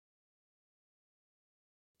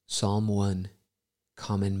Psalm 1,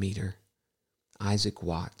 Common Meter, Isaac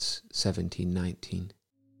Watts, 1719.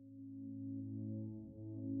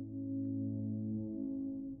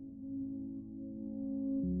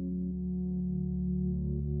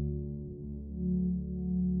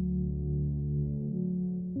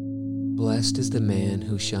 Blessed is the man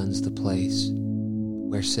who shuns the place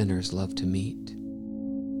where sinners love to meet,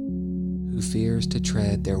 who fears to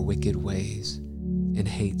tread their wicked ways and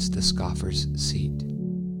hates the scoffer's seat.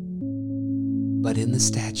 But in the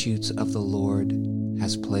statutes of the Lord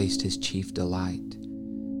has placed his chief delight.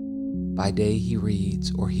 By day he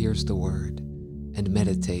reads or hears the word and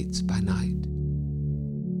meditates by night.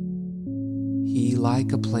 He,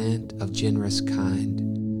 like a plant of generous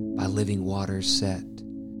kind, by living waters set,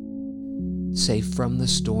 safe from the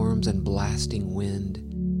storms and blasting wind,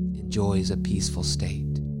 enjoys a peaceful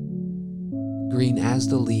state. Green as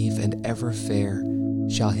the leaf and ever fair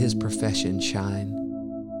shall his profession shine,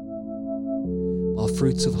 while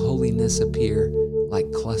fruits of holiness appear like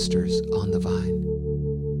clusters on the vine.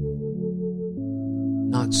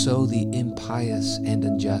 Not so the impious and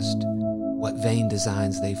unjust, what vain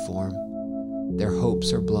designs they form. Their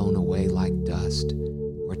hopes are blown away like dust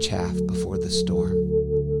or chaff before the storm.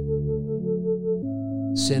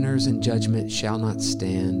 Sinners in judgment shall not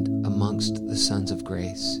stand amongst the sons of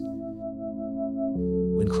grace,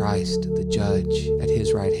 when Christ, the judge, at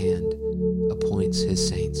his right hand appoints his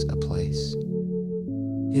saints a place.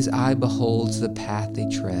 His eye beholds the path they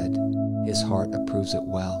tread, his heart approves it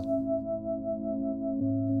well.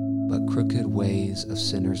 But crooked ways of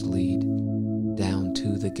sinners lead down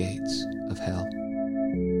to the gates of hell.